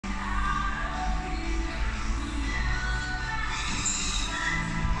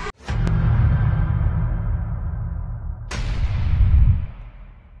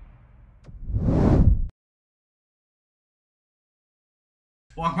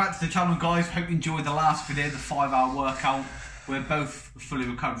Welcome back to the channel, guys. Hope you enjoyed the last video, the 5-hour workout. We're both fully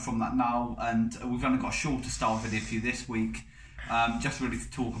recovered from that now, and we've only got a shorter style video for you this week, just really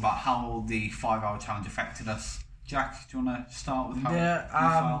to talk about how the 5-hour challenge affected us. Jack, do you want to start with how you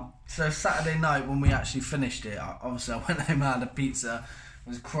felt? So Saturday night when we actually finished it, obviously I went home and had a pizza. I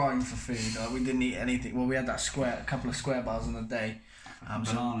was crying for food. We didn't eat anything. Well, we had that a couple of square bars in a day.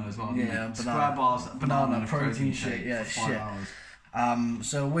 Banana as well. Yeah, square bars, banana protein shake. Yeah, for 5 hours.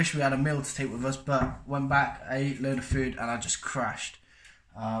 So I wish we had a meal to take with us, but went back, I ate a load of food, and I just crashed.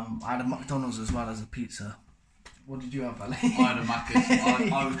 I had a McDonald's as well as a pizza. What did you have, Ali? I had a Macca's.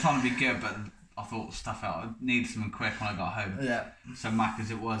 I was trying to be good, but I thought stuff out. I needed something quick when I got home. Yeah. So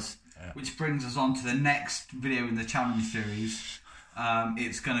Macca's it was. Yeah. Which brings us on to the next video in the challenge series.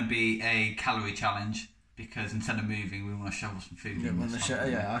 It's going to be a calorie challenge, because instead of moving, we want to shovel some food. Yeah,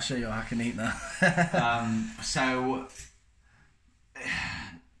 I'll show you how I can eat now. So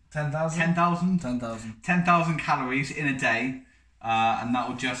 10,000 calories in a day, and that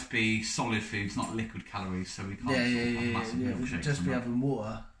will just be solid foods, not liquid calories. So we can't. Yeah. We should just be having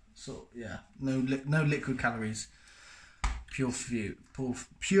water. So yeah, no liquid calories. Pure food.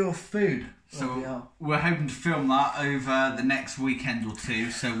 So we're hoping to film that over the next weekend or two.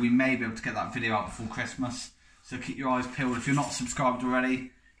 So we may be able to get that video out before Christmas. So keep your eyes peeled. If you're not subscribed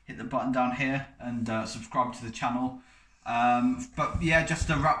already, hit the button down here and subscribe to the channel. But yeah, just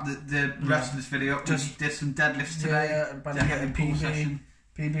to wrap the rest of this video up, we did some deadlifts today.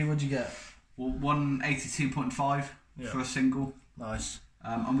 PB, what'd you get? Well, 182.5 for a single. Nice.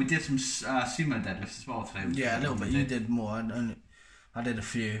 And we did some sumo deadlifts as well today. Yeah, a little bit. You did more. I did a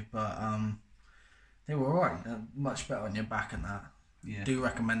few, but they were alright. Much better on your back and that. Yeah. Do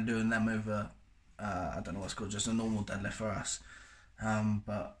recommend doing them over. I don't know what's called, just a normal deadlift for us.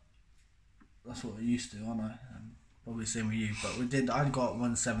 But that's what we used to, aren't I? Probably same with you, but I got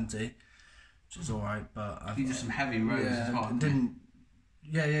 170, which is alright, but you did some heavy rows as well.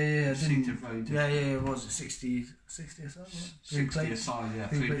 What was it, 60 or something? 60 aside, yeah.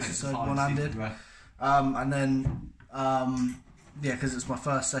 3 plates aside, one-handed. And then, because it's my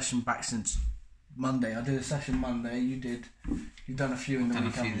first session back since Monday. I did a session Monday, you've done a few in the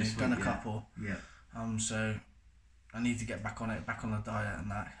week, haven't you? You've done a couple. Yeah. So I need to get back on the diet and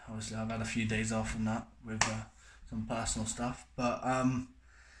that. Obviously I've had a few days off and that with some personal stuff, but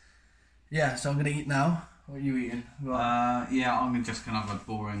so I'm gonna eat now. What are you eating? I'm just gonna have a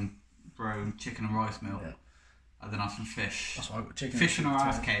boring chicken and rice meal, and then have some fish. That's why I got chicken. Fish and a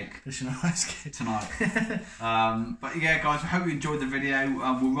rice cake. Fish and a rice cake tonight. But yeah, guys, I hope you enjoyed the video.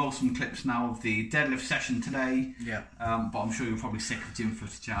 We'll roll some clips now of the deadlift session today. Yeah. But I'm sure you're probably sick of gym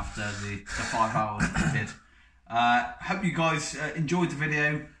footage after the 5 hours that we did. Hope you guys enjoyed the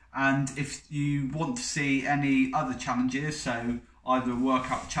video. And if you want to see any other challenges, so either a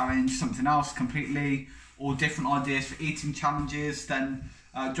workout challenge, something else completely, or different ideas for eating challenges, then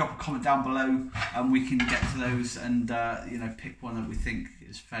drop a comment down below and we can get to those and pick one that we think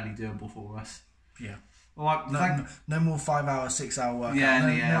is fairly doable for us. Yeah. All right. No more 5 hour, 6 hour workout.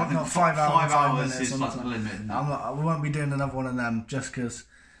 Not 5 hours. 5 hours is like the limit. We won't be doing another one of them just because.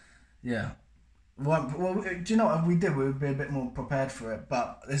 Yeah. Well, do you know what we did? We would be a bit more prepared for it,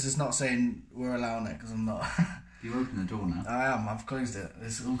 but this is not saying we're allowing it, because I'm not. You open the door now. I am. I've closed it.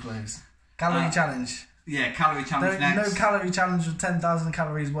 It's all closed. Calorie challenge. Yeah, calorie challenge next. No calorie challenge with 10,000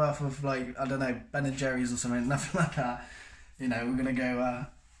 calories worth of, like, I don't know, Ben and Jerry's or something. Nothing like that. We're gonna go.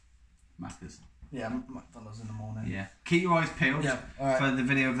 Macca's. Yeah, McDonald's in the morning. Yeah. Keep your eyes peeled for the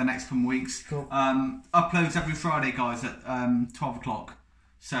video of the next coming weeks. Cool. Uploads every Friday, guys, at 12 o'clock.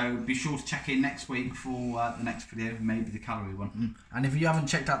 So be sure to check in next week for the next video, maybe the calorie one. And if you haven't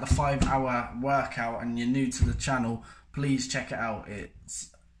checked out the 5 hour workout and you're new to the channel, please check it out.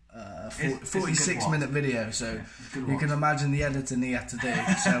 It's a 46-minute video, so you can imagine the editing he had to do.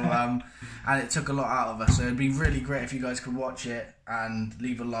 So and it took a lot out of us. So it'd be really great if you guys could watch it and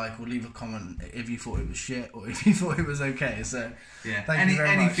leave a like or leave a comment if you thought it was shit or if you thought it was okay. So yeah, thank you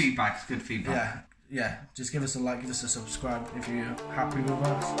very much. Any feedback is good feedback. Yeah, just give us a like, give us a subscribe if you're happy with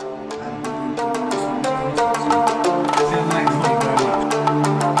us. See you next week.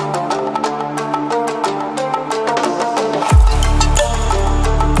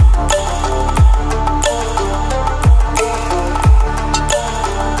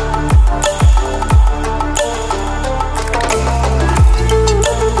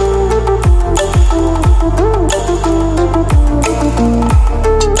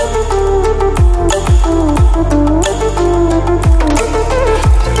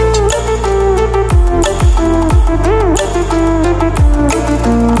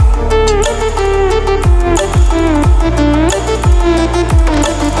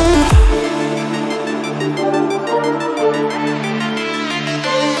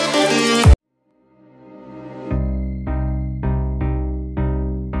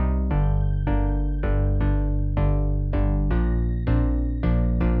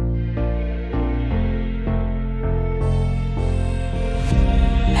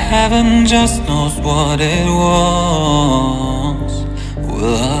 Heaven just knows what it wants.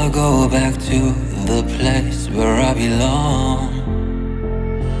 Will I go back to the place where I belong?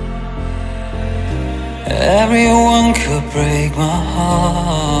 Everyone could break my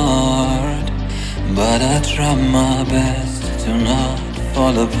heart, but I try my best to not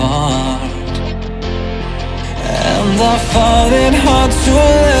fall apart. And I find it hard to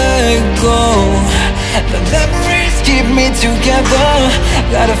let go. The memories keep me together.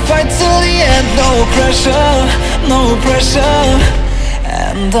 Gotta fight till the end, no pressure, no pressure.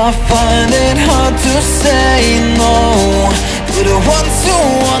 And I find it hard to say no to the ones who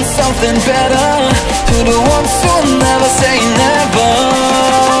want something better, to the ones who never say never.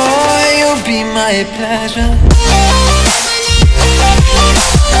 You'll be my pleasure.